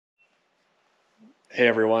Hey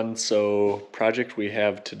everyone, so project we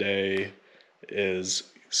have today is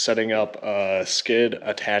setting up a skid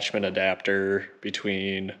attachment adapter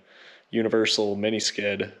between universal mini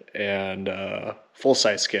skid and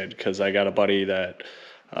full-size skid, because I got a buddy that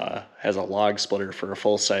has a log splitter for a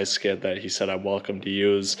full-size skid that he said I'm welcome to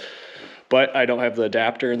use. But I don't have the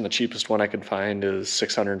adapter, and the cheapest one I can find is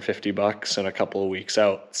 $650 and a couple of weeks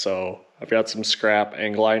out. So I've got some scrap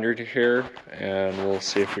angle iron here, and we'll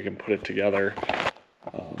see if we can put it together.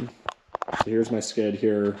 So here's my skid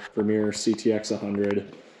here, Vermeer CTX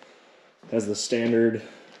 100. Has the standard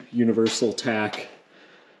universal tack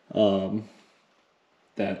that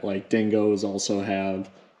like Dingoes also have.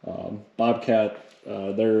 Bobcat,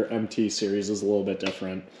 their MT series is a little bit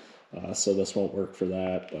different, so this won't work for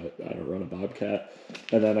that, but I don't run a Bobcat.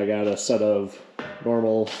 And then I got a set of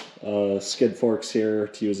normal skid forks here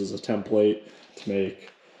to use as a template to make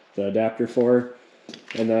the adapter for.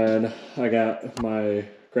 And then I got my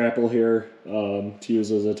grapple here to use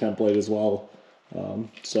as a template as well.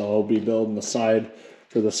 So I'll be building the side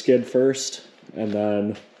for the skid first, and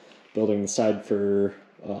then building the side for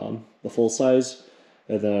the full size,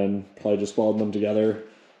 and then probably just welding them together.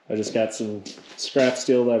 I just got some scrap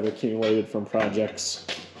steel that I've accumulated from projects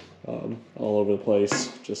all over the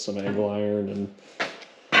place, just some angle iron and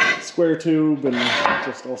square tube and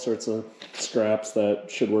just all sorts of scraps that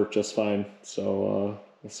should work just fine. So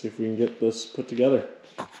we'll see if we can get this put together.